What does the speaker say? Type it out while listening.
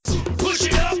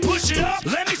it up,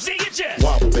 let me see it just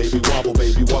wobble, baby, wobble,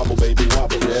 baby, wobble, baby,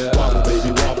 wobble, yeah. Wobble,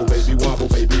 baby, wobble, baby, wobble,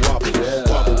 baby, wobble, yeah.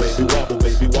 Wobble, baby, wobble,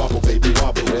 baby, wobble, baby,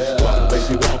 wobble, yeah. Wobble,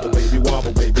 baby, wobble, baby,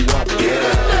 wobble, baby, wobble. Get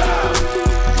it now,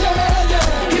 yeah,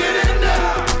 yeah. Get it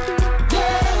now,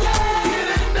 yeah, yeah. Get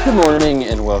it now. Good morning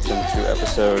and welcome to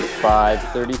episode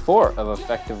 534 of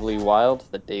Effectively Wild,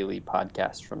 the daily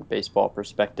podcast from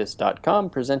baseballprospectus.com,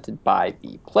 presented by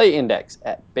the Play Index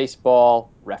at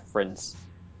Baseball Reference.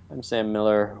 I'm Sam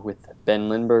Miller with Ben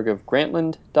Lindbergh of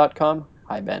Grantland.com.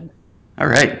 Hi, Ben. All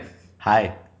right.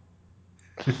 Hi.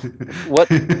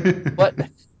 What?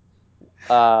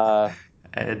 I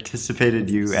anticipated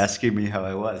you asking me how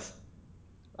I was.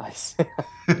 I see.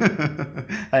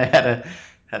 I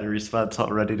had a response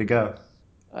all ready to go.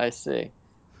 I see.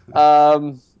 How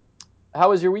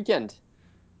was your weekend?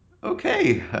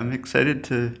 Okay, I'm excited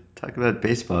to talk about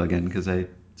baseball again because I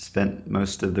spent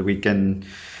most of the weekend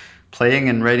playing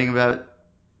and writing about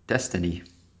Destiny.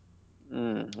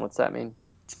 What's that mean?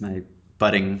 It's my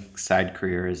budding side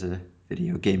career as a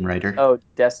video game writer. Oh,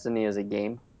 Destiny is a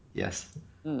game. Yes.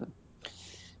 Hmm.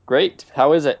 Great.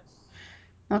 How is it?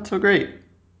 Not so great.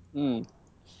 Hmm.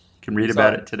 Can read So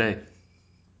about it today.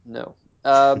 No.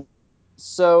 Um,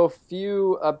 so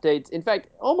few updates. In fact,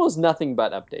 almost nothing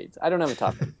but updates. I don't have a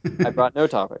topic. I brought no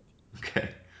topic. Okay.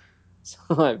 So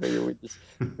I figured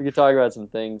we could talk about some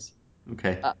things.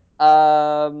 Okay.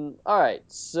 All right.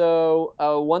 So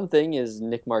one thing is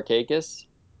Nick Markakis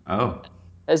Oh.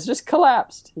 has just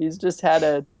collapsed. He's just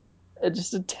had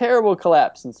just a terrible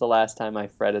collapse since the last time I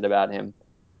fretted about him.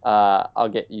 I'll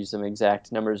get you some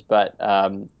exact numbers, but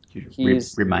You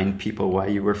he's remind people why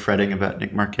you were fretting about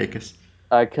Nick Markakis?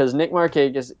 because Nick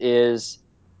Markakis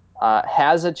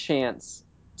has a chance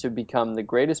to become the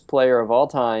greatest player of all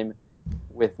time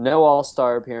with no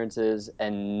All-Star appearances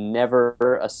and never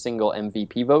a single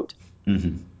MVP vote.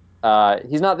 Mm-hmm.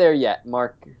 He's not there yet.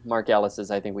 Mark Ellis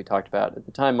is, I think we talked about at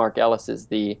the time. Mark Ellis is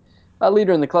the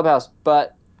leader in the clubhouse,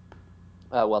 but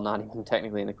well, not even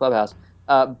technically in the clubhouse.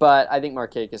 But I think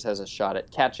Markakis has a shot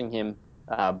at catching him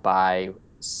by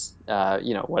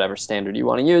whatever standard you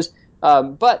want to use.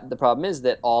 But the problem is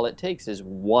that all it takes is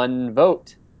one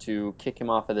vote to kick him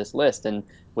off of this list. And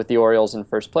with the Orioles in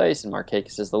first place, and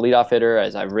Markakis is the leadoff hitter,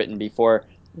 as I've written before,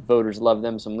 voters love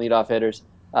them some leadoff hitters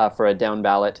for a down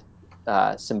ballot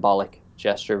symbolic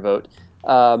gesture vote.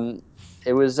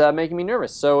 It was making me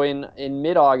nervous. So in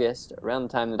mid August, around the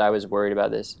time that I was worried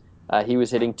about this, he was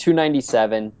hitting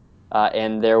 297,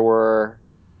 and there were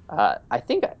I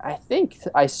think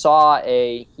I saw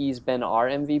a "He's been our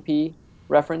MVP"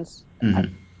 reference.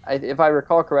 Mm-hmm. If I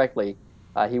recall correctly,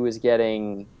 he was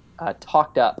getting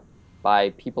talked up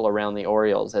by people around the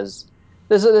Orioles as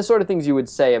this are the sort of things you would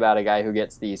say about a guy who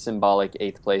gets the symbolic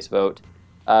eighth place vote.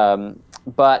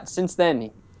 But since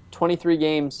then, 23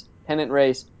 games, pennant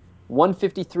race,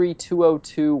 153,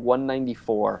 202,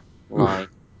 194 line. Oof.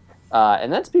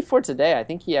 And that's before today. I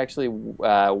think he actually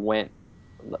went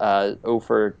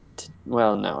over.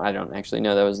 Well, no, I don't actually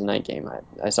know. That was the night game.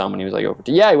 I saw him when he was like over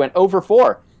 2. Yeah, he went over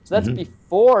 4. So that's Mm-hmm.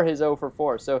 before his over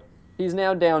 4. So he's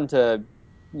now down to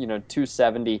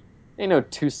 270.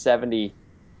 270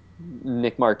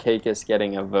 Nick Markakis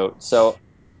getting a vote. So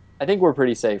I think we're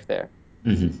pretty safe there.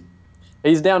 Mm-hmm.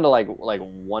 He's down to like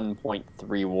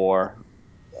 1.3 WAR,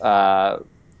 uh,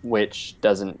 which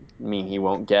doesn't mean he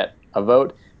won't get a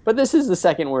vote. But this is the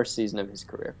second worst season of his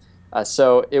career.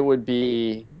 So it would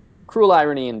be cruel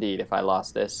irony indeed if I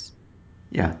lost this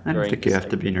Yeah, I don't during think you his have to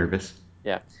second be year. nervous.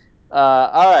 Yeah.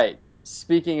 All right.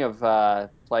 Speaking of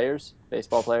players,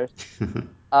 baseball players,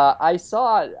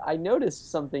 I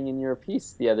noticed something in your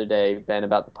piece the other day, Ben,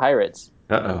 about the Pirates.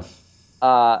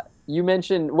 Uh-oh. You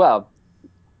mentioned, well,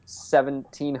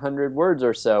 1,700 words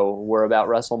or so were about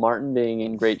Russell Martin being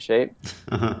in great shape.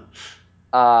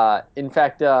 Uh-huh. In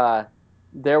fact,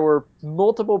 there were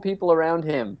multiple people around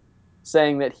him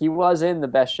saying that he was in the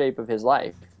best shape of his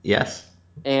life. Yes.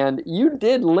 And you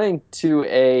did link to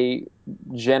a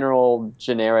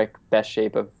generic best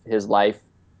shape of his life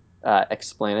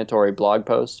explanatory blog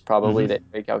post, probably Mm-hmm. that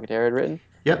Ray Calcaterra had written.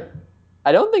 Yep.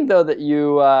 I don't think though that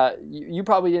you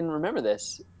probably didn't remember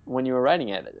this when you were writing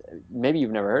it. Maybe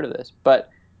you've never heard of this, but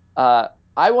uh,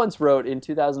 I once wrote in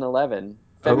 2011,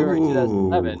 February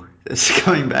 2011. Oh, it's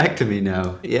coming back to me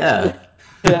now. Yeah.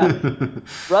 Yeah,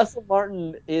 Russell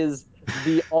Martin is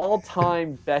the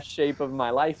all-time best shape of my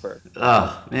lifer.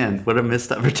 Oh, man, what a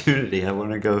missed opportunity. I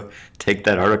want to go take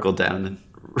that article down and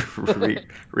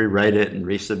rewrite it and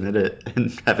resubmit it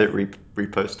and have it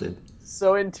reposted.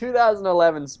 So in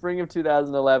 2011, spring of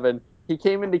 2011, he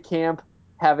came into camp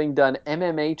having done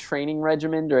MMA training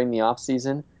regimen during the off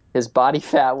season. His body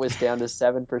fat was down to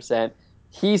 7%.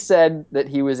 He said that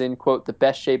he was in, quote, the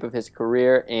best shape of his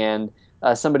career. And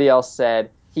somebody else said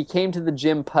he came to the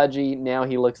gym pudgy. Now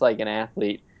he looks like an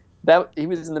athlete. That he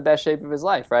was in the best shape of his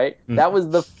life, right? That was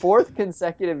the fourth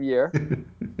consecutive year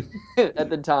at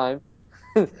the time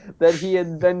that he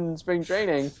had been in spring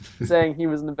training saying he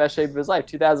was in the best shape of his life.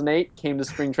 2008 came to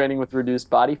spring training with reduced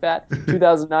body fat.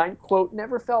 2009, quote,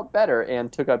 never felt better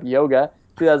and took up yoga.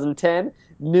 2010,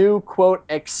 new, quote,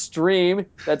 extreme,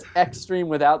 that's extreme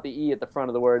without the E at the front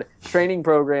of the word, training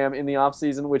program in the off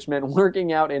season, which meant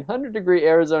working out in 100-degree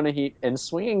Arizona heat and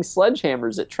swinging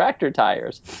sledgehammers at tractor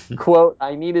tires. Quote,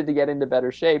 I needed to get into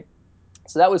better shape.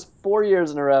 So that was 4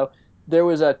 years in a row. There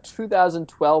was a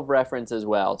 2012 reference as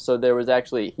well. So there was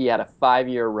actually, he had a 5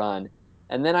 year run.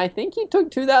 And then I think he took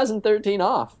 2013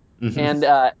 off. And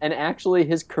actually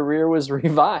his career was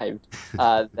revived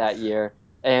that year.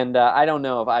 And I don't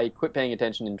know if I quit paying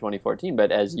attention in 2014,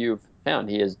 but as you've found,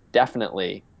 he is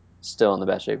definitely still in the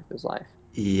best shape of his life.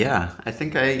 Yeah, I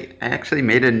think I actually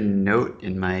made a note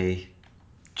in my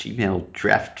Gmail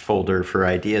draft folder for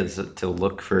ideas to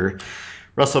look for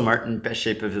Russell Martin best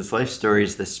shape of his life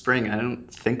stories this spring. I don't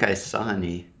think I saw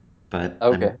any, but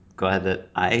I'm Okay. glad that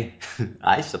I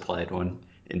I supplied one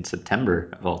in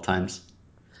September of all times.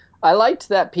 I liked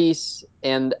that piece,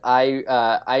 and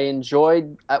I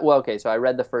enjoyed. Well, okay, so I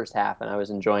read the first half, and I was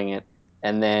enjoying it,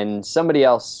 and then somebody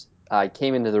else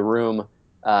came into the room,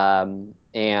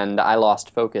 and I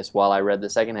lost focus while I read the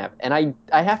second half. And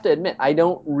I have to admit, I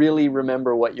don't really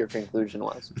remember what your conclusion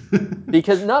was,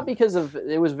 because not because of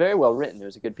it was very well written, it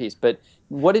was a good piece, but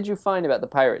what did you find about the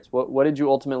Pirates? What did you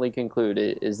ultimately conclude?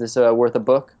 Is this worth a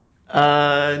book?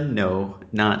 No,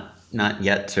 not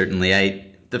yet. Certainly,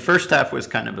 the first half was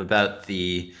kind of about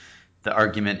the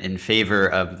argument in favor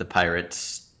of the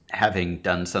Pirates having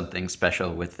done something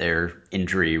special with their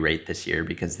injury rate this year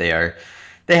because they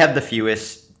have the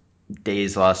fewest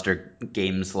days lost or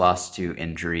games lost to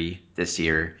injury this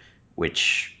year,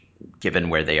 which, given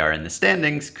where they are in the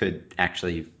standings, could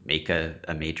actually make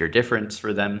a major difference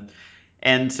for them.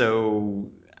 And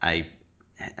so I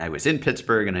was in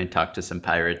Pittsburgh and I talked to some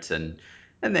Pirates, and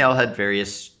they all had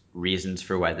various reasons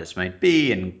for why this might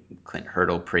be. And Clint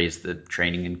Hurdle praised the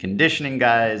training and conditioning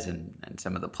guys, and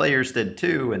some of the players did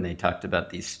too. And they talked about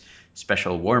these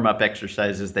special warm up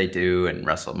exercises they do. And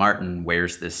Russell Martin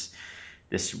wears this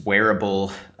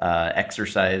wearable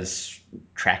exercise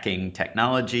tracking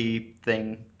technology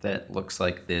thing that looks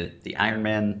like the Iron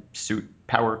Man suit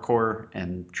power core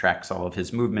and tracks all of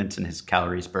his movements and his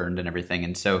calories burned and everything.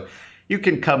 And so you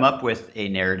can come up with a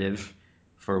narrative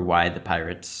for why the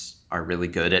Pirates are really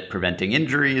good at preventing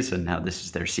injuries and how this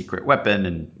is their secret weapon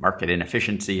and market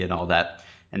inefficiency and all that.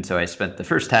 And so I spent the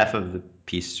first half of the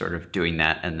piece sort of doing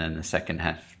that, and then the second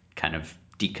half kind of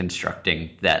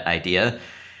deconstructing that idea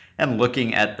and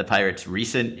looking at the Pirates'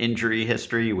 recent injury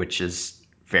history, which is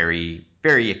very,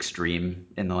 very extreme.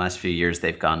 In the last few years,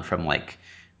 they've gone from like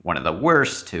one of the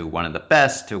worst to one of the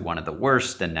best to one of the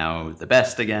worst and now the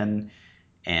best again.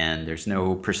 And there's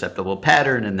no perceptible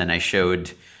pattern. And then I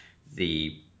showed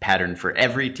the pattern for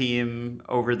every team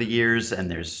over the years,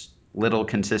 and there's little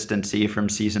consistency from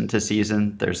season to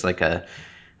season. There's like a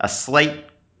slight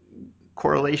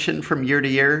correlation from year to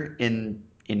year in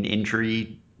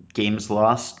injury games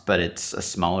lost, but it's a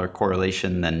smaller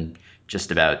correlation than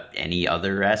just about any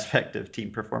other aspect of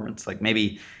team performance. Like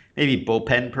maybe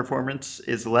bullpen performance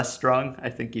is less strong. I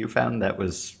think you found that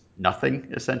was nothing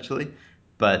essentially,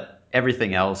 but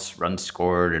everything else, runs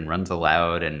scored and runs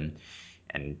allowed and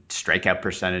strikeout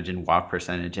percentage and walk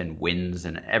percentage and wins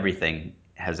and everything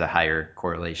has a higher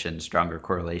correlation, stronger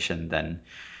correlation than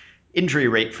injury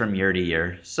rate from year to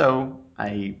year. So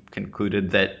I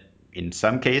concluded that in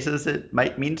some cases it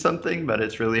might mean something, but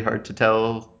it's really hard to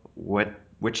tell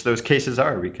which those cases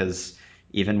are because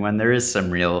even when there is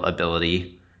some real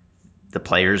ability, the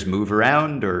players move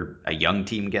around or a young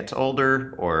team gets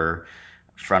older or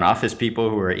front office people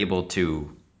who are able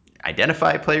to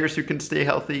identify players who can stay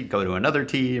healthy go to another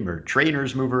team or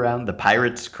trainers move around. The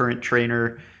Pirates current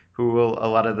trainer, who a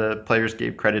lot of the players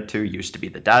gave credit to, used to be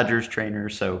the Dodgers trainer.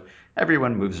 So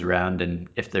everyone moves around, and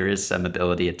if there is some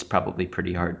ability, it's probably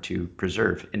pretty hard to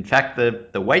preserve. In fact,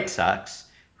 the White Sox,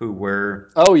 who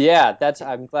were Oh yeah, that's.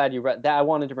 I'm glad you read that. I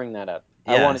wanted to bring that up.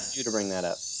 I yeah, wanted you to bring that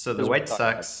up so the because we White talked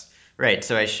about. Sox, right?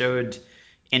 So I showed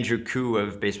Andrew Koo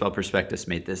of Baseball Prospectus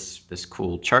made this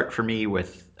cool chart for me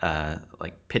with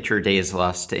like pitcher days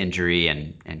lost to injury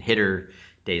and hitter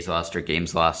days lost or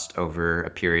games lost over a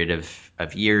period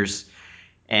of years.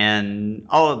 And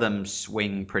all of them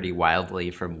swing pretty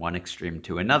wildly from one extreme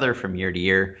to another from year to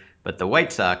year. But the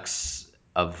White Sox,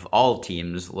 of all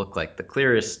teams, look like the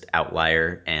clearest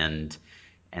outlier. And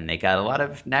and they got a lot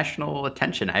of national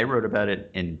attention. I wrote about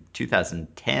it in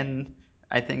 2010,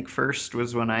 I think first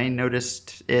was when I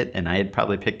noticed it, and I had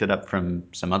probably picked it up from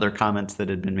some other comments that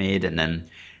had been made. And then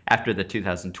after the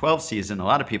 2012 season, a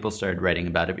lot of people started writing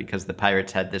about it because the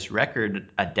Pirates had this record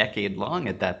a decade long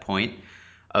at that point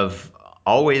of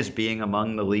always being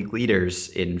among the league leaders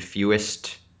in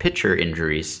fewest pitcher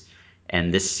injuries.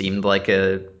 And this seemed like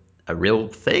a real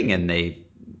thing. And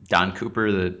Don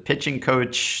Cooper, the pitching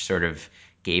coach, sort of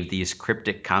gave these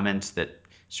cryptic comments that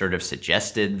sort of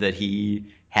suggested that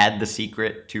he had the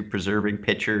secret to preserving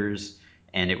pitchers.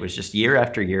 And it was just year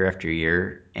after year after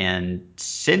year. And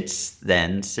since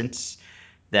then, since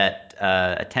that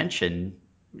attention,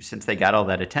 since they got all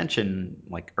that attention,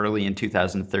 like early in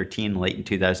 2013, late in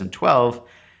 2012,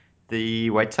 the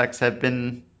White Sox have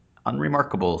been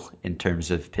unremarkable in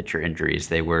terms of pitcher injuries.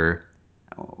 They were,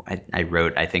 I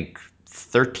wrote, I think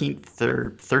 13th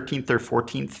or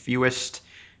 14th fewest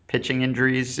pitching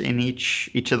injuries in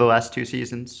each of the last two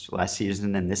seasons, last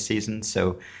season and this season.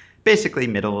 So basically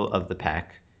middle of the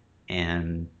pack.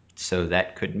 And so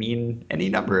that could mean any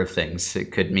number of things.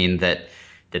 It could mean that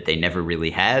they never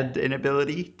really had an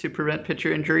ability to prevent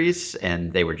pitcher injuries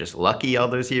and they were just lucky all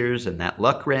those years and that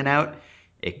luck ran out.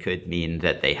 It could mean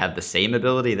that they have the same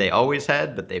ability they always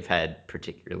had, but they've had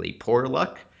particularly poor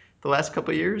luck the last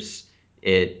couple of years.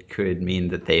 It could mean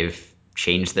that they've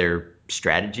changed their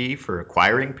strategy for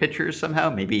acquiring pitchers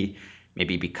somehow. Maybe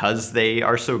because they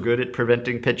are so good at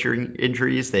preventing pitcher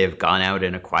injuries, they have gone out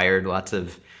and acquired lots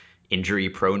of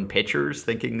injury-prone pitchers,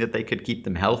 thinking that they could keep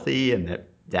them healthy, and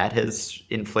that has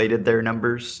inflated their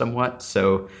numbers somewhat.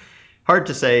 So hard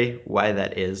to say why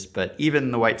that is, but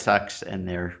even the White Sox and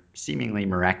their seemingly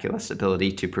miraculous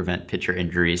ability to prevent pitcher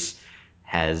injuries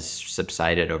has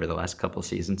subsided over the last couple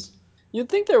seasons. You'd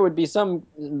think there would be some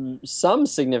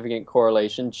significant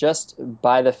correlation just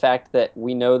by the fact that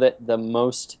we know that the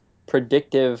most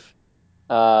predictive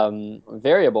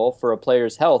variable for a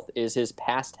player's health is his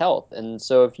past health. And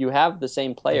so if you have the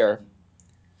same player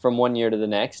from one year to the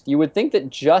next, you would think that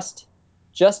just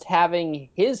having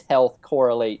his health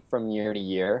correlate from year to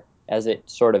year, as it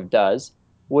sort of does,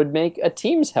 would make a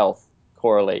team's health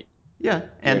correlate Yeah,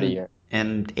 year to year.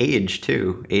 and age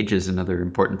too. Age is another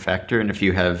important factor. And if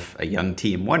you have a young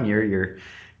team one year, you're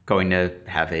going to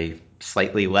have a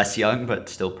slightly less young, but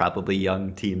still probably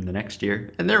young team the next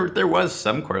year. And there was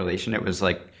some correlation. It was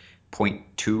like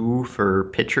 0.2 for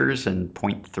pitchers and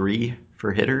 0.3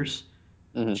 for hitters,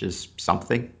 which is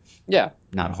something. Yeah.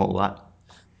 Not a whole lot.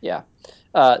 Yeah.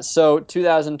 So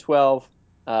 2012,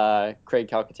 Craig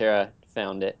Calcaterra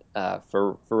found it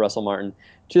for Russell Martin.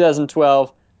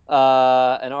 2012,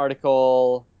 an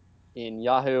article in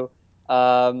Yahoo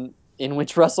in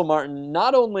which Russell Martin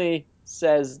not only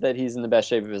says that he's in the best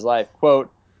shape of his life,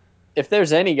 quote, if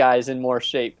there's any guys in more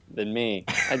shape than me,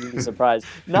 I'd be surprised.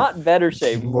 Not better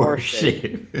shape, more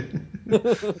shape.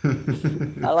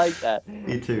 I like that.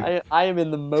 Me too. I am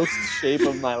in the most shape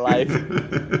of my life.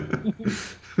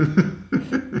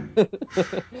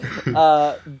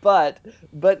 But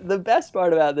the best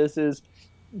part about this is,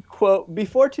 quote,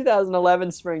 before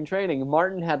 2011 spring training,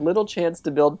 Martin had little chance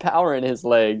to build power in his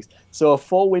legs, so a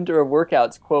full winter of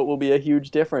workouts, quote, will be a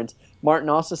huge difference. Martin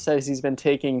also says he's begun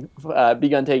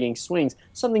taking swings,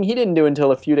 something he didn't do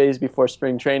until a few days before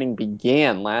spring training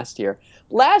began last year.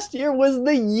 Last year was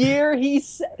the year he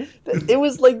said, it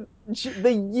was like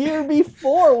the year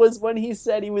before was when he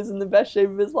said he was in the best shape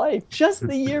of his life. Just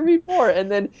the year before,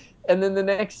 and then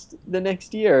the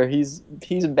next year he's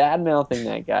bad mouthing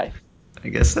that guy. I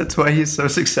guess that's why he's so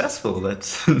successful.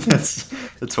 That's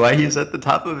why he's at the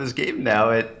top of his game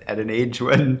now at an age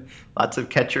when lots of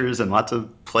catchers and lots of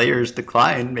players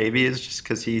decline. Maybe it's just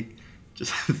because he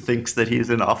just thinks that he's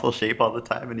in awful shape all the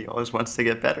time and he always wants to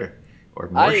get better or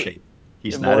more I shape.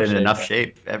 He's not More in shape. enough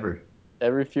shape ever.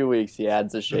 Every few weeks he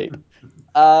adds a shape.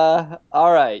 All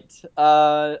right.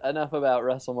 Enough about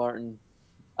Russell Martin.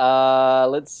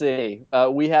 Let's see.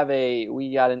 We got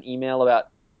an email about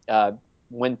uh,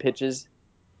 when pitches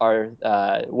are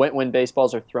when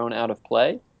baseballs are thrown out of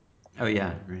play. Oh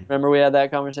yeah, right. Remember we had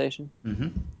that conversation? Mm-hmm.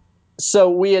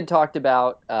 So we had talked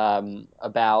about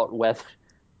whether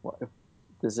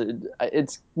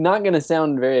it's not going to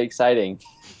sound very exciting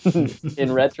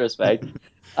in retrospect.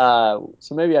 So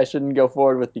maybe I shouldn't go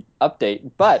forward with the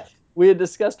update. But we had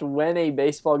discussed when a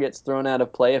baseball gets thrown out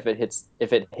of play if it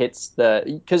hits the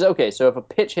because okay, so if a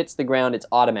pitch hits the ground, it's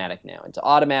automatic now. It's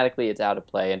out of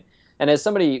play. And as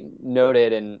somebody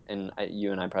noted, and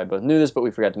you and I probably both knew this, but we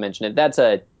forgot to mention it. That's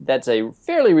a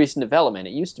fairly recent development.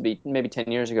 It used to be maybe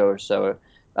 10 years ago or so.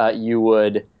 You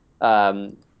would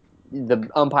the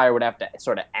umpire would have to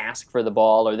sort of ask for the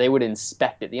ball, or they would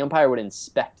inspect it. The umpire would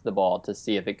inspect the ball to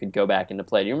see if it could go back into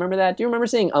play. Do you remember that? Do you remember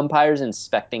seeing umpires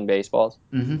inspecting baseballs?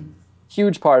 Mm-hmm.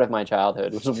 Huge part of my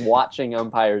childhood was watching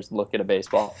umpires look at a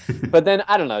baseball. But then,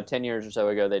 I don't know, 10 years or so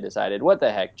ago, they decided, what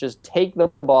the heck, just take the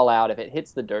ball out. If it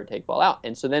hits the dirt, take the ball out.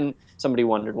 And so then somebody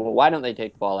wondered, well, why don't they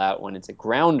take the ball out when it's a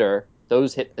grounder?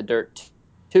 Those hit the dirt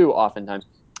too, oftentimes.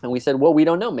 And we said, well, we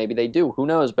don't know. Maybe they do. Who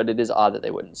knows? But it is odd that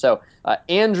they wouldn't. So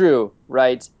Andrew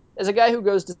writes, as a guy who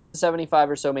goes to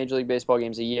 75 or so Major League Baseball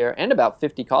games a year and about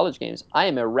 50 college games, I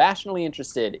am irrationally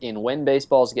interested in when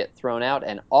baseballs get thrown out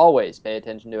and always pay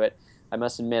attention to it. I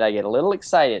must admit, I get a little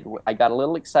excited. I got a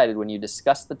little excited when you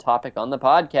discussed the topic on the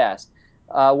podcast.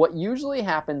 What usually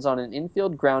happens on an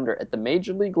infield grounder at the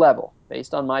major league level,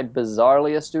 based on my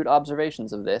bizarrely astute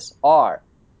observations of this, are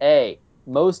A,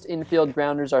 most infield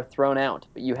grounders are thrown out,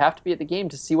 but you have to be at the game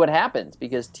to see what happens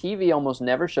because TV almost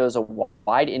never shows a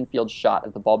wide infield shot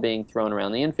of the ball being thrown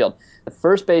around the infield. The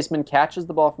first baseman catches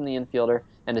the ball from the infielder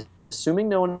and, assuming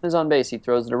no one is on base, he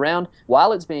throws it around.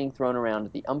 While it's being thrown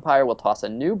around, the umpire will toss a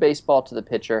new baseball to the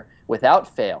pitcher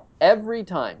without fail. Every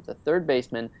time the third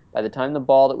baseman, by the time the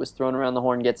ball that was thrown around the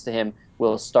horn gets to him,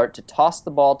 will start to toss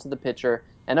the ball to the pitcher,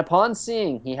 and upon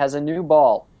seeing he has a new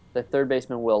ball, the third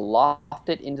baseman will loft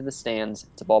it into the stands.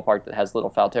 It's a ballpark that has little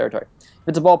foul territory. If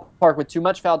it's a ballpark with too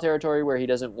much foul territory where he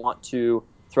doesn't want to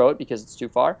throw it because it's too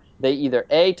far, they either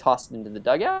A, toss it into the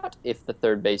dugout, if the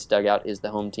third base dugout is the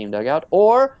home team dugout,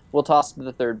 or will toss it to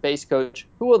the third base coach,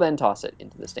 who will then toss it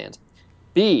into the stands.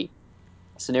 B,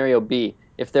 scenario B,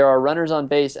 if there are runners on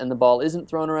base and the ball isn't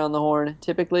thrown around the horn,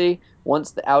 typically,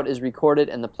 once the out is recorded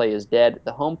and the play is dead,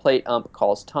 the home plate ump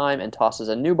calls time and tosses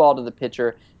a new ball to the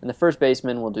pitcher, and the first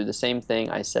baseman will do the same thing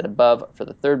I said above for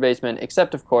the third baseman,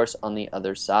 except, of course, on the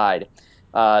other side.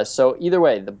 So either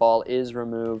way, the ball is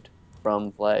removed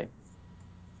from play.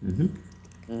 Mm-hmm.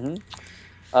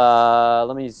 Mm-hmm.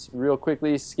 Let me real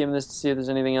quickly skim this to see if there's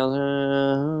anything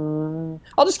else.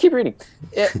 I'll just keep reading.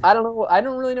 I don't know. I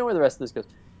don't really know where the rest of this goes.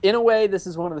 In a way, this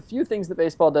is one of the few things that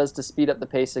baseball does to speed up the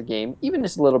pace of game, even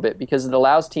just a little bit, because it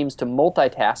allows teams to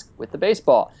multitask with the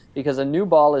baseball. Because a new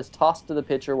ball is tossed to the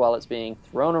pitcher while it's being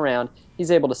thrown around,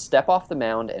 he's able to step off the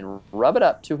mound and rub it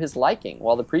up to his liking,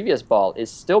 while the previous ball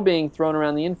is still being thrown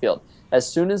around the infield. As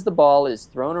soon as the ball is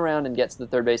thrown around and gets to the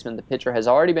third baseman, the pitcher has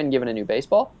already been given a new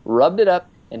baseball, rubbed it up,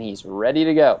 and he's ready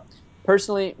to go.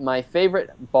 Personally, my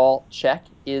favorite ball check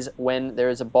is when there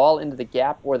is a ball into the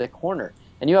gap or the corner,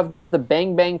 and you have the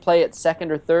bang bang play at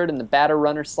second or third, and the batter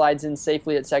runner slides in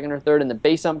safely at second or third, and the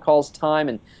base ump calls time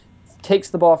and takes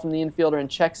the ball from the infielder and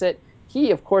checks it. He,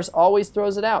 of course, always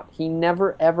throws it out. He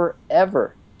never, ever,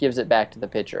 ever gives it back to the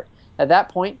pitcher. At that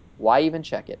point, why even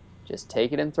check it? Just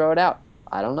take it and throw it out.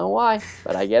 I don't know why,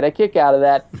 but I get a kick out of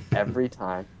that every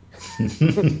time.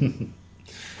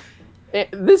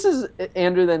 This is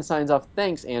Andrew then signs off.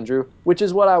 Thanks, Andrew, which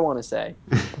is what I want to say.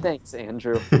 Thanks,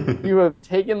 Andrew. You have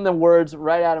taken the words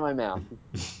right out of my mouth.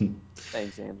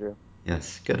 Thanks, Andrew.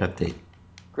 Yes, good update.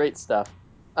 Great stuff.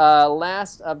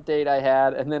 Last update I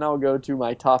had, and then I'll go to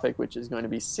my topic, which is going to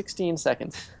be 16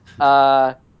 seconds.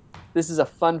 This is a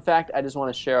fun fact. I just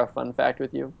want to share a fun fact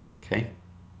with you. Okay.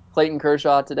 Clayton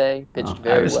Kershaw today pitched very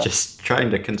well. I was just trying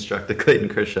to construct the Clayton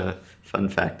Kershaw fun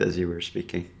fact as you were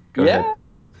speaking. Go Yeah.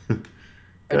 ahead.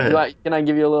 Go ahead. Can I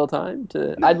give you a little time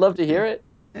to? I'd love to hear it.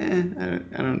 I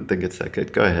don't think it's that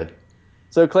good. Go ahead.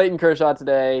 So Clayton Kershaw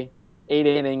today, 8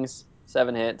 innings,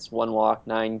 7 hits, 1 walk,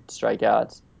 9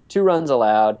 strikeouts, 2 runs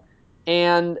allowed,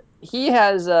 and he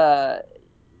has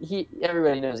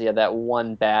everybody knows he had that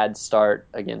one bad start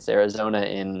against Arizona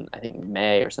in I think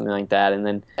May or something like that, and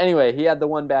then anyway he had the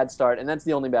one bad start, and that's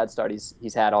the only bad start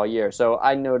he's had all year. So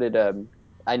I noted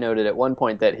at one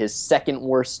point that his second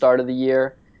worst start of the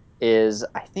year is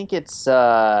I think it's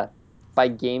by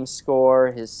game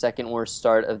score, his second worst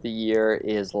start of the year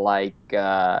is like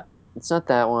it's not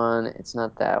that one, it's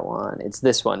not that one, it's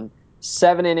this one.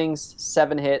 7 innings,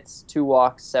 7 hits, 2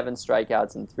 walks, 7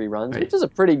 strikeouts, and 3 runs, Right. which is a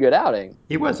pretty good outing.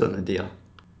 He was on the deal.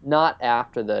 Not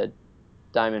after the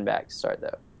Diamondbacks start,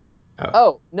 though. Oh,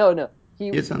 Oh, no. he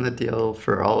was on the deal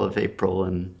for all of April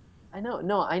and. I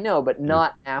know, but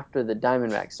not after the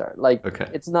Diamondbacks start. Like, Okay.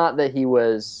 it's not that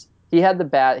he had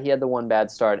the one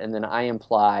bad start, and then I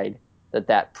implied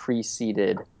that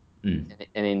preceded an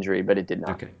injury, but it did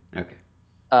not. Okay.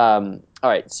 All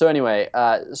right. So anyway,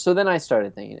 so then I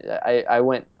started thinking. I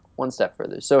went one step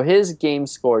further. So his game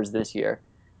scores this year,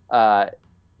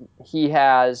 he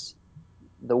has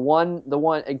the one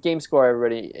a game score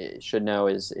everybody should know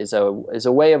is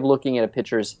a way of looking at a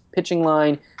pitcher's pitching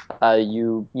line.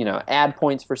 You add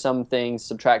points for some things,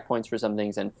 subtract points for some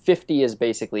things, and 50 is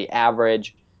basically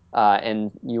average.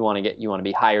 and you want to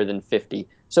be higher than 50.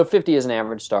 So 50 is an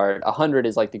average start. 100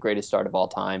 is like the greatest start of all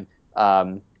time.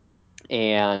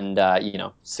 And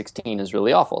 16 is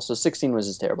really awful. So 16 was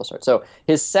his terrible start. So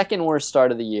his second worst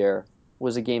start of the year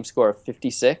was a game score of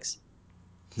 56.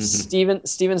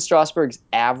 Steven Strasburg's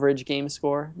average game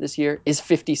score this year is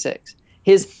 56.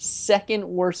 His second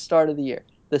worst start of the year,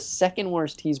 the second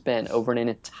worst he's been over an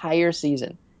entire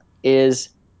season, is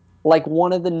like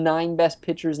one of the 9 best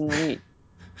pitchers in the league.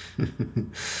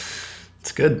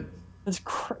 It's good.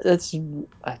 That's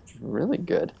really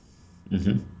good.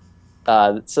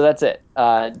 Mm-hmm. So that's it.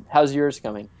 How's yours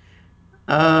coming?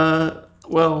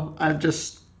 Well, I'm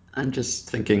just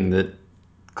thinking that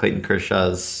Clayton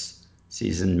Kershaw's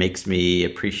season makes me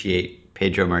appreciate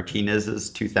Pedro Martinez's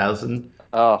 2000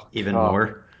 Oh even God,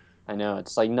 more. I know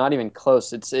it's like not even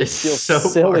close. It It's feels so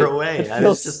far silly. away. It I was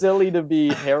feels just silly to be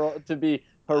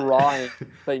hurrahing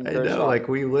Clayton I know, Kershaw. like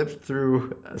we lived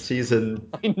through a season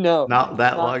I know. not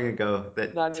that Not long ago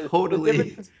that not even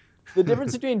totally. the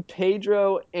difference between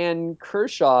Pedro and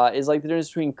Kershaw is like the difference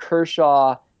between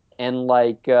Kershaw and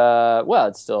like well,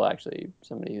 it's still actually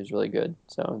somebody who's really good.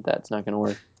 So that's not going to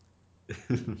work.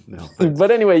 No, but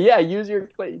But anyway, yeah, use your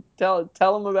tell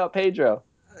them about Pedro.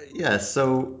 yeah.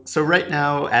 So right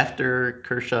now, after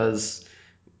Kershaw's,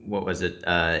 what was it,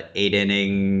 8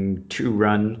 inning 2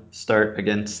 run start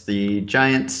against the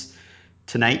Giants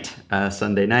tonight,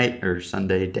 Sunday night or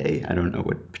Sunday day, I don't know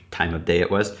what time of day it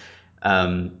was.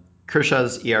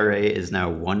 Kershaw's ERA is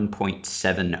now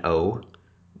 1.70,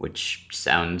 which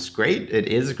sounds great. It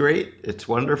is great. It's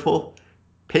wonderful.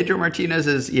 Pedro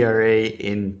Martinez's ERA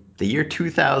in the year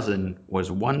 2000 was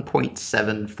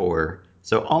 1.74,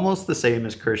 so almost the same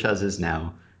as Kershaw's is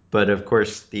now. But of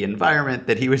course, the environment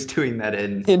that he was doing that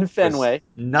in In was Fenway.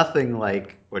 nothing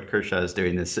like what Kershaw is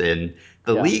doing this in.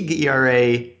 The Yeah. league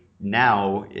ERA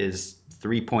now is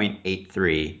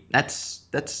 3.83.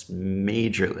 That's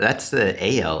major. That's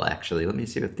the AL actually. Let me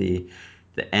see what the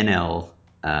NL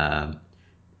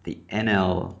the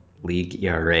NL league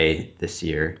ERA this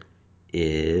year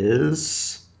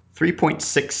is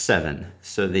 3.67.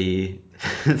 So the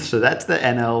so that's the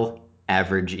NL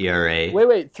average ERA.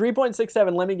 Wait.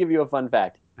 3.67. Let me give you a fun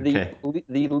fact. Okay.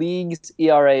 The league's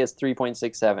ERA is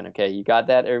 3.67. Okay, you got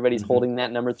that? Everybody's Mm-hmm. holding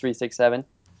that number 367.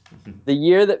 The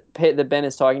year that Ben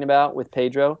is talking about with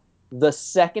Pedro, the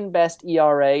second best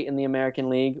ERA in the American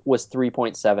League was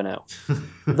 3.70.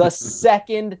 The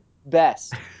second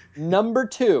best. Number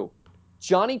 2,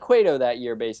 Johnny Cueto that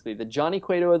year, basically, the Johnny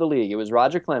Cueto of the league. It was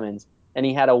Roger Clemens, and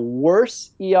he had a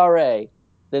worse ERA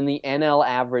than the NL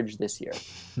average this year.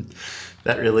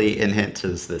 That really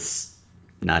enhances this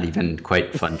not even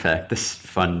quite fun fact, this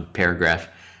fun paragraph.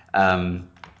 Um,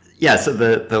 yeah, so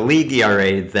the league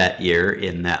ERA that year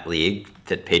in that league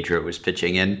that Pedro was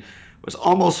pitching in was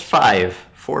almost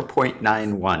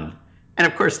 4.91. And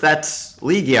of course, that's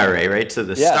league ERA, right? So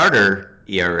the Yeah. starter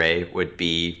ERA would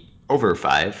be over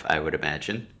 5, I would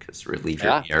imagine, because reliever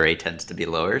Yeah. ERA tends to be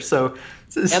lower. So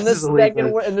this And the is a league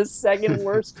second with and the second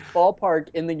worst ballpark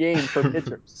in the game for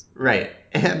pitchers. right,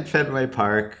 and Fenway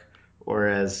Park,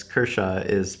 whereas Kershaw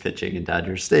is pitching in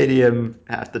Dodger Stadium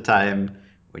half the time,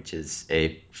 which is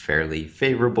a fairly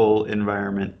favorable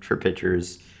environment for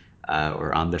pitchers,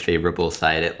 or on the favorable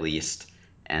side at least.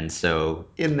 And so,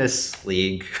 in this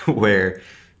league where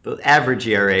the average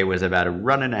ERA was about a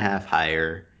run and a half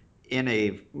higher, in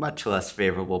a much less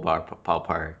favorable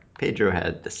ballpark, Pedro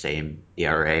had the same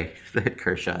ERA that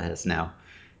Kershaw has now.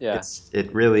 Yeah.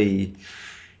 It really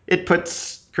it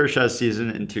puts Kershaw's season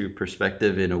into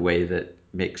perspective in a way that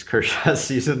makes Kershaw's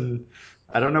season.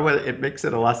 I don't know whether it makes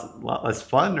it a lot less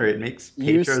fun, or it makes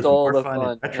You Pedro's stole more the fun in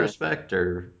fun. Yeah. retrospect,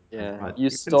 or Yeah. what. You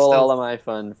stole all of my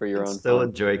fun for You your can own still fun.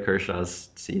 enjoy Kershaw's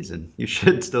season. You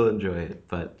should still enjoy it,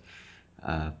 but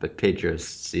Pedro's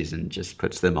season just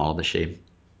puts them all to shame.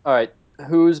 All right.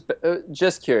 Who's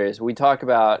just curious? We talk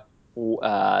about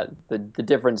the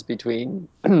difference between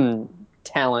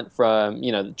talent from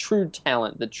the true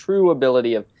talent, the true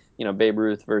ability of Babe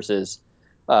Ruth versus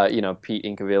Pete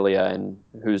Incaviglia, and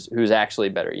who's actually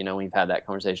better. We've had that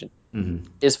conversation. Hmm.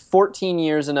 Is 14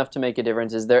 years enough to make a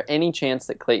difference? Is there any chance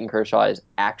that Clayton Kershaw is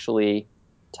actually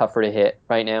tougher to hit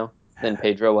right now than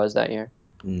Pedro was that year?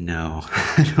 No,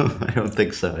 I don't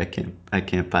think so. I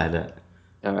can't buy that.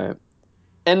 All right.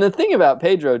 And the thing about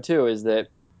Pedro too is that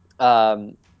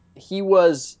um, he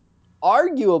was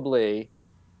arguably,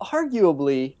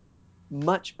 arguably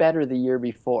much better the year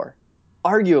before.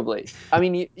 Arguably, I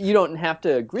mean, you don't have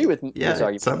to agree with Yeah, this in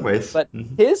argument, some ways. but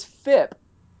Hmm. his FIP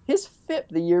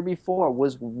the year before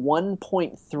was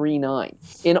 1.39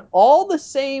 in all the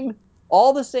same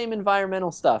all the same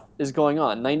environmental stuff is going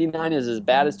on. 99 is as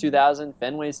bad as 2000.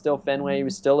 Fenway's still Fenway. He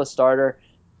was still a starter.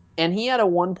 And he had a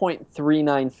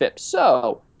 1.39 FIP.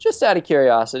 So, just out of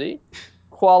curiosity,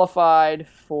 qualified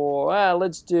for,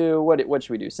 let's do, what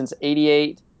should we do? Since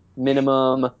 88,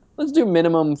 minimum, let's do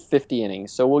minimum 50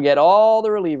 innings. So we'll get all the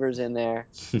relievers in there.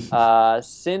 Since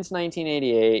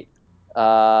 1988,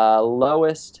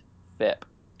 lowest FIP.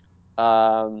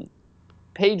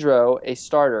 Pedro, a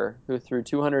starter who threw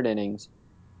 200 innings,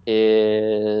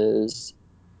 is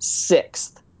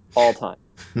sixth all time.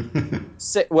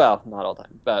 Well, not all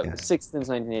time, but Yes. sixth since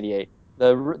 1988.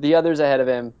 The others ahead of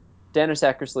him: Dennis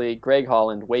Eckersley, Greg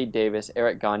Holland, Wade Davis,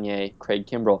 Eric Gagne, Craig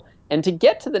Kimbrell. And to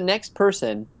get to the next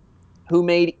person who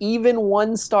made even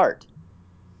one start,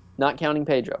 not counting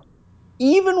Pedro,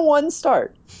 even one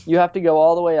start, you have to go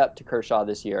all the way up to Kershaw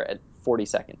this year at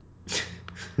 42nd.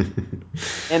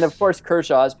 And of course,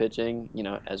 Kershaw is pitching,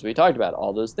 as we talked about,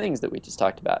 all those things that we just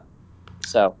talked about.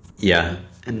 So Yeah,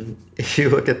 and if you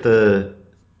look at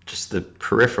just the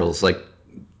peripherals, like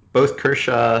both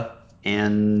Kershaw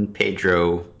and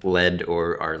Pedro led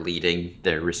or are leading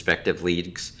their respective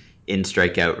leagues in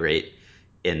strikeout rate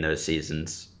in those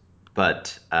seasons.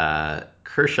 But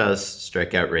Kershaw's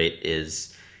strikeout rate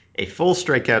is a full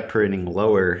strikeout per inning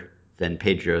lower than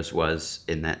Pedro's was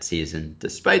in that season,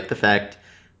 despite the fact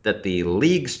that the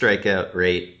league strikeout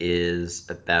rate is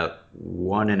about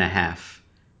 1.5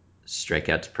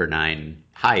 strikeouts per nine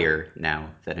higher now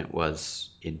than it was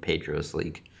in Pedro's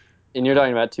league. and you're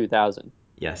talking about 2000.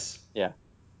 Yes. Yeah.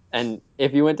 And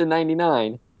if you went to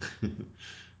 99,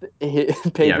 Pedro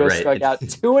Yeah, right. struck out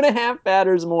 2.5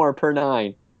 batters more per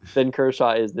nine than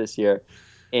Kershaw is this year,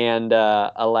 and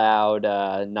allowed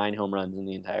 9 home runs in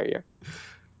the entire year.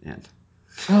 Man,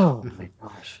 Oh my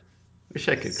gosh. wish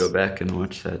I could go back and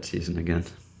watch that season again.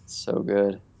 So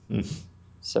good.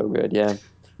 So good, yeah.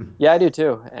 Yeah, I do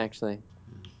too, actually.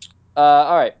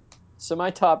 All right. So my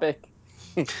topic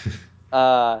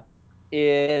uh,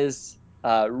 is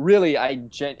really I'm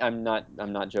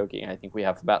not joking. I think we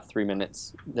have about 3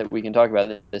 minutes that we can talk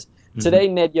about this. Today,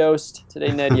 Ned Yost.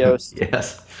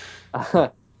 Yes.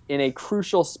 In a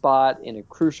crucial spot in a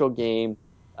crucial game,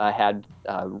 had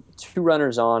 2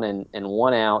 runners on and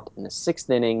 1 out in the 6th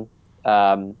inning.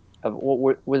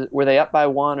 Were they up by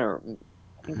 1, or I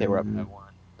think they were up by 1.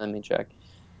 Let me check.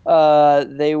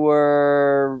 They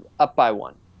were up by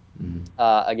 1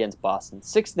 against Boston.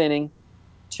 6th inning,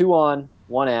 2 on,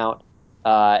 1 out,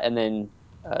 and then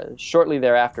shortly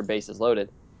thereafter, bases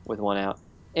loaded with 1 out.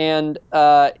 And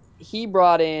he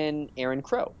brought in Aaron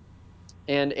Crow.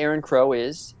 And Aaron Crow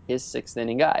is his 6th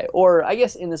inning guy. Or I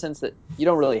guess in the sense that you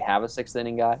don't really have a 6th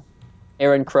inning guy.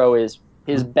 Aaron Crow is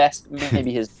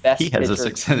maybe his He best has a pitcher.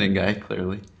 6th inning guy,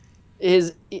 clearly.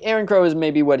 Aaron Crow is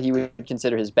maybe what he would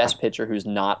consider his best pitcher who's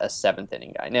not a 7th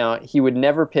inning guy. Now, he would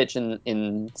never pitch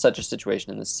in such a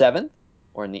situation in the 7th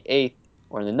or in the 8th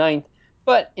or in the 9th,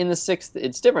 but in the 6th,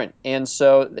 it's different. And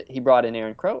so he brought in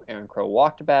Aaron Crow. Aaron Crow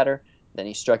walked a batter, then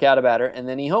he struck out a batter, and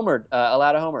then he allowed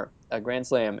a homer, a grand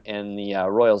slam, and the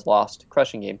Royals lost,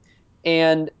 crushing game.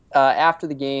 And after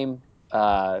the game,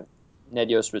 Ned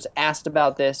Yost was asked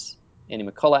about this. Andy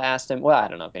McCullough asked him. Well, I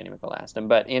don't know if Andy McCullough asked him,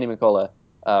 but Andy McCullough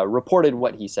reported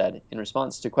what he said in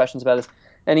response to questions about this.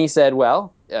 And he said,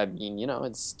 well, I mean,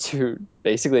 it's too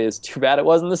bad it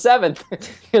wasn't the 7th,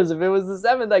 because if it was the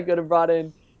 7th, I could have brought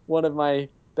in one of my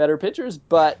better pitchers.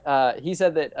 But he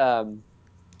said that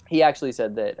he actually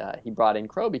said that he brought in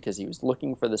Crow because he was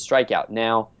looking for the strikeout.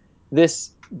 Now,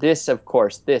 this of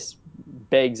course, this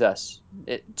begs us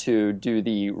to do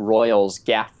the Royals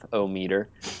gaff-o-meter,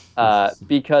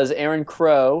 because Aaron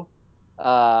Crow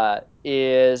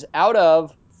is out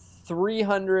of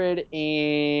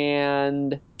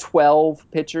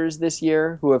 312 pitchers this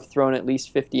year who have thrown at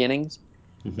least 50 innings.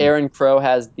 Aaron Crow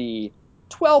has the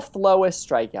 12th lowest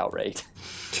strikeout rate.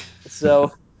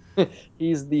 So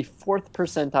he's the 4th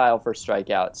percentile for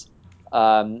strikeouts.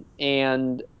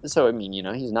 And so, I mean,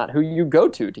 he's not who you go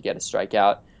to get a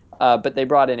strikeout. But they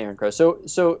brought in Aaron Crow. So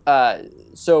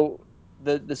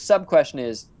the sub question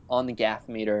is, on the gaff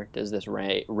meter, does this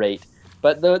rate?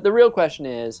 But the real question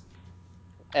is,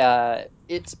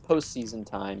 it's postseason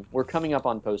time. We're coming up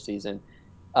on postseason.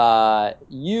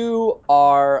 You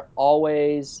are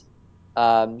always,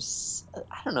 I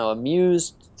don't know,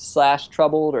 amused /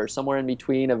 troubled or somewhere in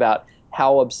between about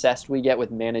how obsessed we get with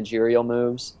managerial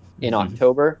moves in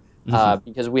October,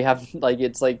 because we have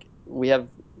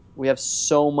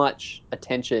so much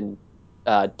attention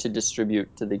to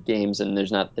distribute to the games, and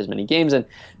there's not as many games, and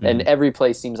every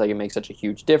play seems like it makes such a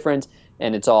huge difference,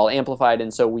 and it's all amplified,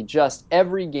 and so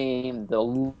every game the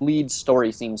lead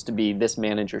story seems to be this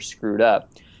manager screwed up.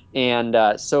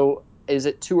 And so, is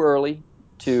it too early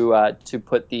to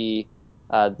put the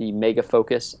mega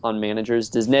focus on managers?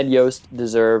 Does Ned Yost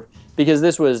deserve? Because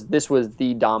this was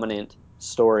the dominant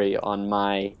story on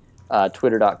my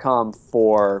Twitter.com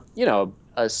for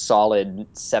a solid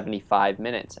 75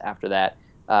 minutes after that,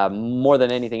 more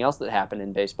than anything else that happened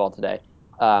in baseball today.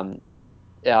 Um,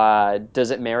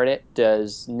 does it merit it?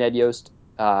 Does Ned Yost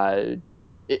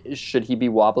should he be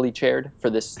wobbly chaired for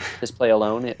this play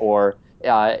alone, or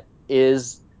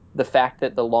is the fact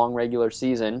that the long regular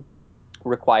season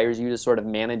requires you to sort of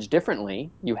manage differently?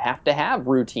 You have to have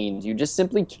routines. You just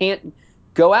simply can't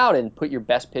go out and put your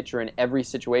best pitcher in every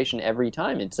situation every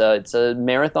time. It's a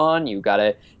marathon. You got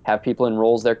to have people in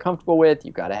roles they're comfortable with.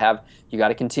 You got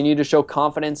to continue to show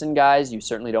confidence in guys. You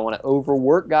certainly don't want to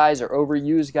overwork guys or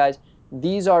overuse guys.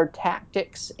 These are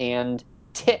tactics and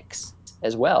ticks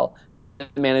as well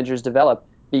that managers develop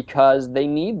because they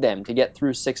need them to get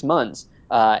through 6 months.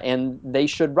 And they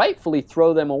should rightfully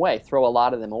throw a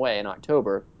lot of them away in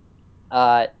October.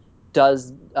 Uh,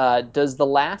 does the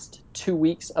last 2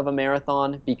 weeks of a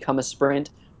marathon become a sprint,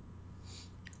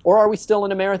 or are we still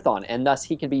in a marathon, and thus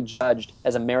he can be judged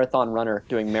as a marathon runner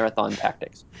doing marathon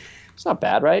tactics? It's not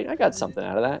bad, right? I got something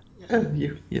out of that.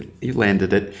 Yeah, you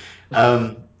landed it.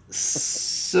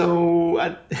 So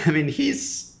I mean,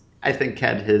 he's I think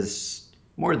had his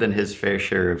more than his fair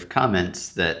share of comments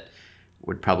that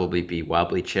would probably be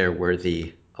wobbly chair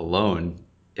worthy alone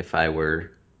if I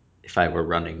were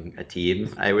running a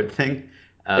team. I would think.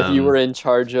 If you were Um, in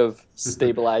charge of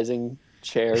stabilizing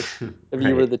chairs, if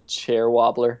you were right. the chair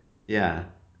wobbler. Yeah.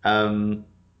 Um,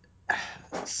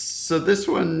 so this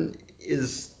one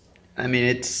is, I mean,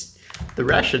 it's the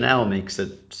rationale makes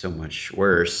it so much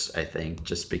worse, I think,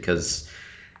 just because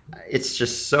it's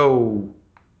just so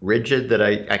rigid that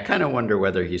I kind of wonder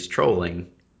whether he's trolling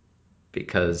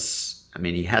because, I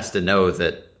mean, he has to know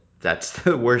that that's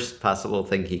the worst possible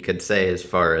thing he could say as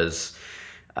far as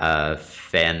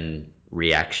fan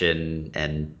reaction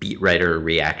and beat writer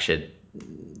reaction.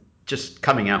 Just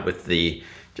coming out with the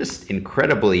just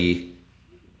incredibly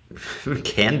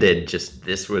candid, just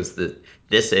this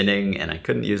inning, and I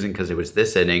couldn't use him because it was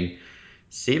this inning.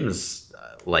 Seems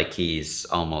like he's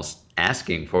almost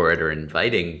asking for it or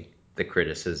inviting the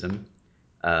criticism.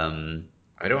 Um,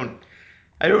 I don't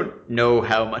I don't know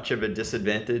how much of a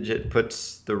disadvantage it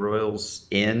puts the Royals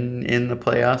in the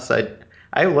playoffs.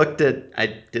 I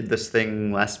did this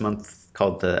thing last month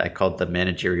called the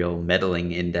managerial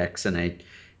meddling index, and I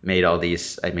made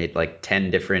like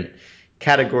 10 different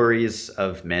categories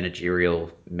of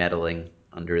managerial meddling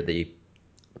under the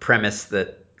premise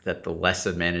that the less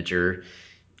a manager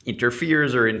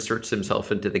interferes or inserts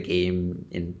himself into the game,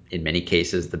 in many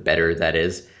cases, the better that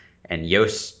is. And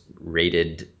Yost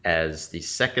rated as the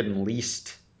second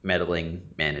least meddling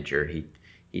manager.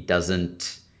 He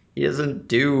doesn't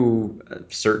do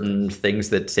certain things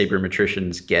that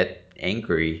sabermetricians get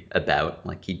angry about.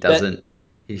 Like Ben,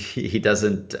 he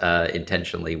doesn't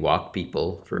intentionally walk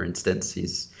people. For instance,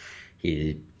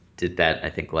 he did that I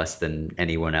think less than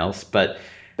anyone else. But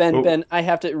Ben, I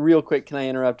have to real quick. Can I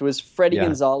interrupt? Was Freddie yeah.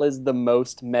 Gonzalez the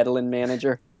most meddling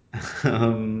manager?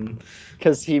 Um,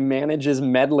 Because he manages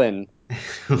meddling.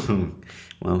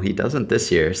 well, he doesn't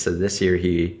this year. So this year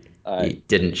All right, he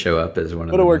didn't show up as one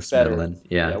of would the have worked most better. meddling.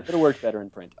 Yeah, Yeah, would have worked better in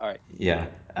print. All right. yeah.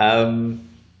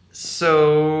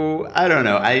 So I don't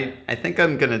know. I think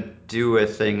I'm gonna do a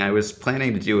thing. I was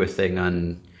planning to do a thing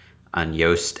on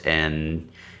Yost and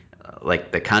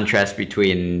like the contrast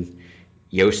between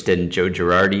Yost and Joe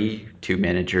Girardi, two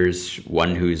managers,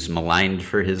 one who's maligned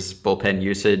for his bullpen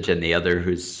usage and the other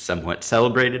who's somewhat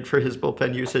celebrated for his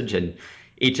bullpen usage. And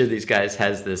each of these guys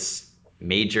has this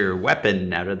major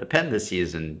weapon out of the pen this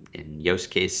season. In Yost's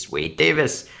case, Wade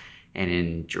Davis, and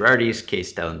in Girardi's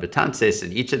case, Dellin Betances.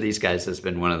 And each of these guys has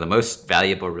been one of the most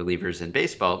valuable relievers in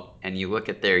baseball. And you look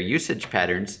at their usage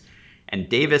patterns, and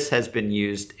Davis has been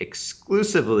used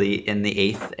exclusively in the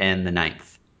eighth and the ninth.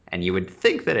 And you would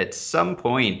think that at some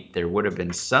point there would have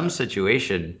been some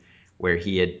situation where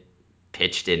he had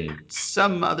pitched in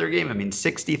some other game. I mean,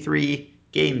 63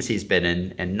 games he's been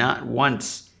in, and not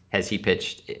once has he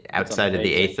pitched That's outside of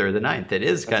the amazing. eighth or the ninth. It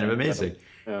is That's kind of incredible. amazing.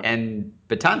 Yeah. And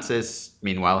Betances,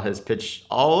 meanwhile, has pitched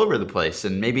all over the place,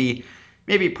 and maybe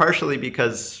partially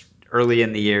because early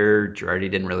in the year Girardi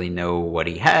didn't really know what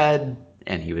he had,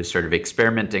 and he was sort of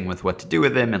experimenting with what to do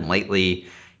with him. And lately,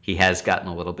 he has gotten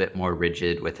a little bit more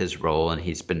rigid with his role, and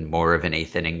he's been more of an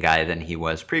eighth inning guy than he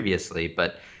was previously.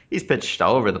 But he's pitched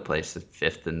all over the place, the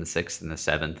fifth and the sixth and the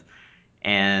seventh,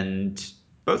 and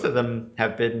both of them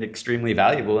have been extremely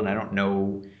valuable. And I don't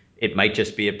know it might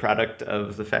just be a product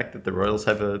of the fact that the Royals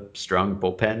have a strong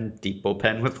bullpen, deep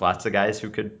bullpen with lots of guys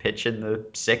who could pitch in the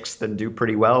sixth and do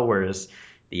pretty well, whereas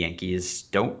the Yankees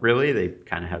don't really. They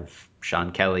kind of have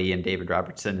Sean Kelly and David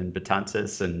Robertson and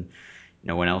Betances and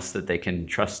no one else that they can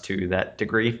trust to that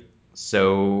degree.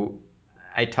 So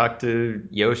I talked to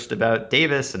Yost about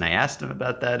Davis, and I asked him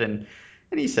about that, and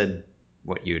he said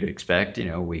what you'd expect.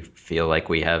 We feel like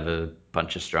we have a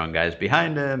bunch of strong guys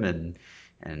behind him,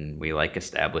 and we like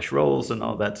established roles and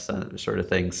all that sort of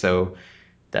thing. So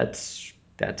that's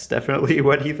definitely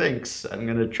what he thinks. I'm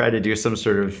going to try to do some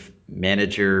sort of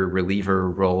manager reliever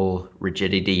role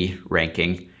rigidity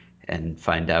ranking and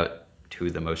find out who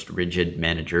the most rigid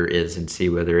manager is and see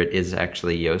whether it is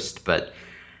actually Yost. But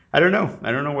I don't know.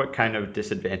 I don't know what kind of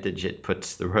disadvantage it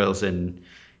puts the Royals in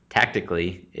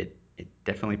tactically. It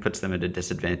definitely puts them at a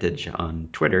disadvantage on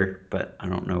Twitter, but I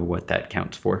don't know what that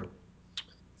counts for.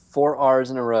 4 R's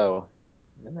in a row.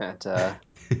 And that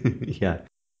Yeah.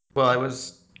 Well, I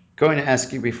was going to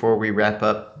ask you before we wrap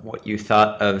up what you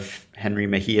thought of Henry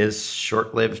Mejia's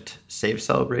short-lived save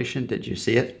celebration. Did you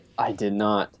see it? I did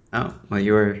not. Oh, well,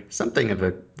 you're something of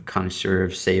a connoisseur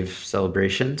of save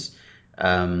celebrations.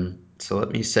 So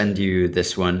let me send you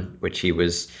this one, which he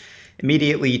was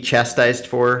immediately chastised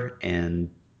for and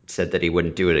said that he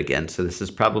wouldn't do it again. So this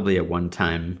is probably a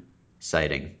one-time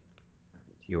sighting.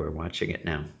 You are watching it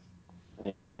now.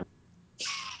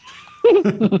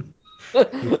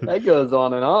 That goes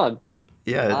on and on.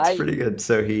 Yeah, it's pretty good.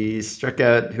 So he struck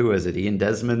out, who was it? Ian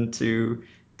Desmond to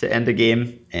end a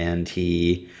game, and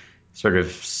he sort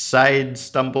of side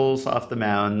stumbles off the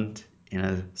mound in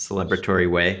a celebratory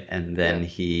way, and then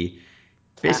he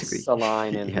basically casts a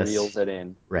line and yes, reels it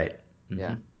in. right.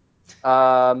 Yeah.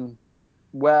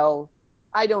 Well,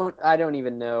 I don't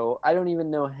even know. I don't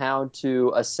even know how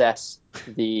to assess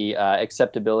the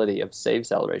acceptability of save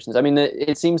celebrations. I mean,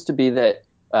 it seems to be that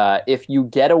if you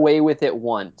get away with it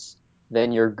once,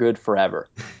 then you're good forever.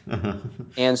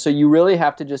 And so you really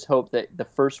have to just hope that the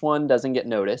first one doesn't get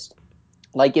noticed.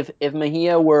 Like if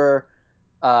Mejia were,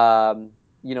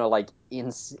 like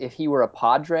if he were a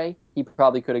Padre, he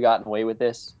probably could have gotten away with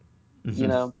this,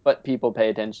 But people pay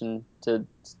attention to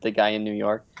the guy in New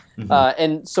York,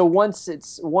 and so once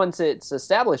it's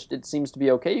established, it seems to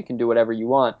be okay. You can do whatever you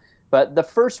want, but the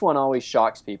first one always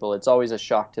shocks people. It's always a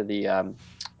shock to the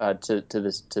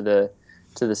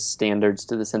to the standards,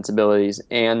 to the sensibilities,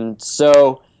 and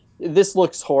so this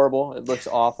looks horrible. It looks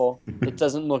awful. It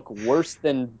doesn't look worse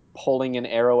than pulling an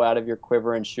arrow out of your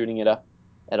quiver and shooting it up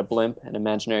at a blimp, an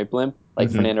imaginary blimp,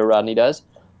 like Fernando Rodney does.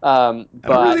 I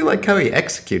don't really like how he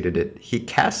executed it. He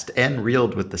cast and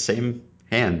reeled with the same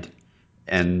hand,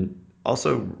 and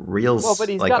also reels but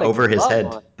he's like got a over his glove head.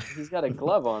 on. He's got a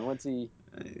glove on. What's he?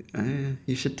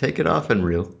 You should take it off and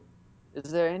reel.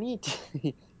 Is there any?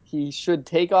 He should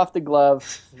take off the glove,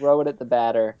 throw it at the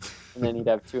batter, and then he'd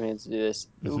have two hands to do this.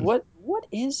 What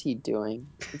is he doing?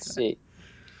 Let's see.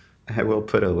 I will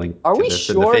put a link Are to we this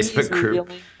in the sure he's Facebook group.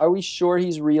 reeling? Are we sure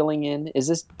he's reeling in? Is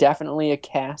this definitely a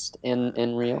cast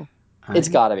and reel? It's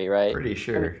I'm got to be, right? pretty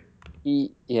sure.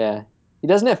 He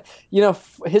doesn't have,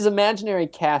 his imaginary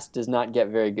cast does not get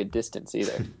very good distance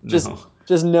either. No.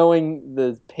 Just knowing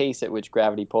the pace at which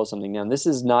gravity pulls something down. This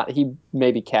is not, he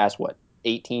maybe cast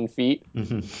 18 feet?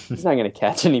 He's not going to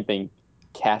catch anything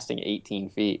casting 18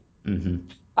 feet.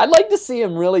 I'd like to see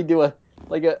him really do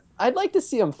I'd like to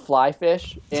see him fly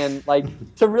fish and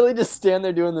to really just stand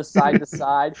there doing the side to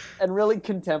side and really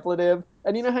contemplative.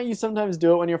 And you know how you sometimes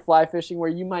do it when you're fly fishing where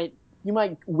you might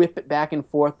whip it back and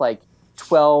forth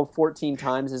 12, 14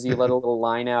 times as you let a little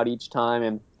line out each time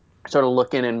and sort of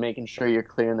looking and making sure you're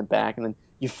clear in the back, and then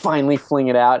you finally fling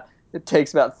it out. It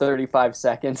takes about 35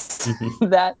 seconds.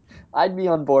 That I'd be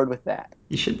on board with that.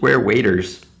 You should wear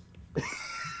waders.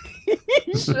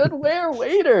 You should wear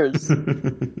waders.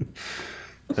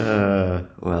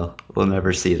 Well, we'll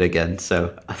never see it again,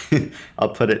 so I'll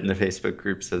put it in the Facebook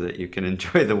group so that you can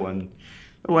enjoy the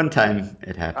one time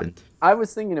it happened. I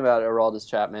was thinking about Aroldis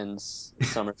Chapman's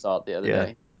somersault the other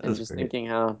day, and just great. thinking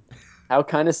how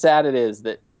kind of sad it is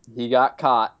that he got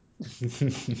caught.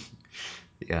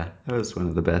 Yeah, that was one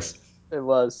of the best. It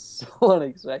was so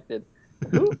unexpected.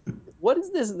 What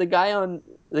is this? The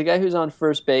guy who's on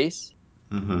first base?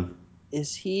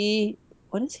 Is he?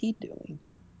 What is he doing?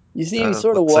 You see him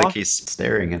sort of Looks like walk. he's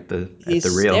staring at the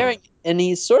reel. Staring, and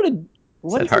he's sort of.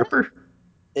 Is that Harper?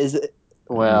 Is it?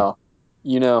 Well,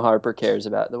 Harper cares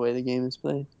about the way the game is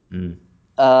played.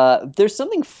 Mm. There's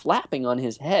something flapping on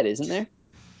his head, isn't there?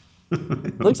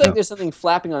 Looks like there's something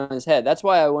flapping on his head. That's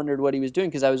why I wondered what he was doing,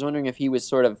 because I was wondering if he was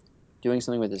sort of doing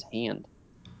something with his hand.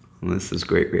 Well, this is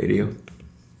great radio.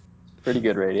 Pretty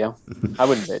good radio. I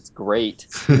wouldn't say it's great,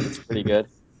 but it's pretty good.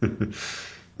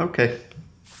 Okay.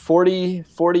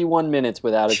 41 minutes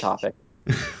without a topic.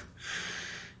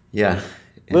 Yeah.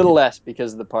 Little less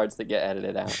because of the parts that get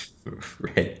edited out.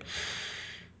 Right.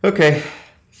 Okay.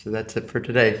 So that's it for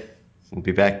today. We'll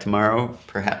be back tomorrow,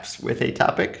 perhaps with a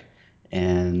topic.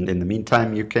 And in the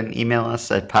meantime, you can email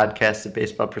us at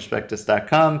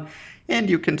podcast@baseballprospectus.com. And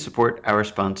you can support our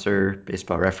sponsor,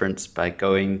 Baseball Reference, by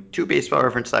going to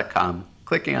baseballreference.com,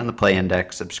 clicking on the Play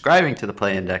Index, subscribing to the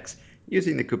Play Index,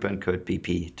 using the coupon code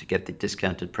BP to get the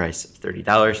discounted price of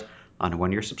 $30 on a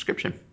one-year subscription.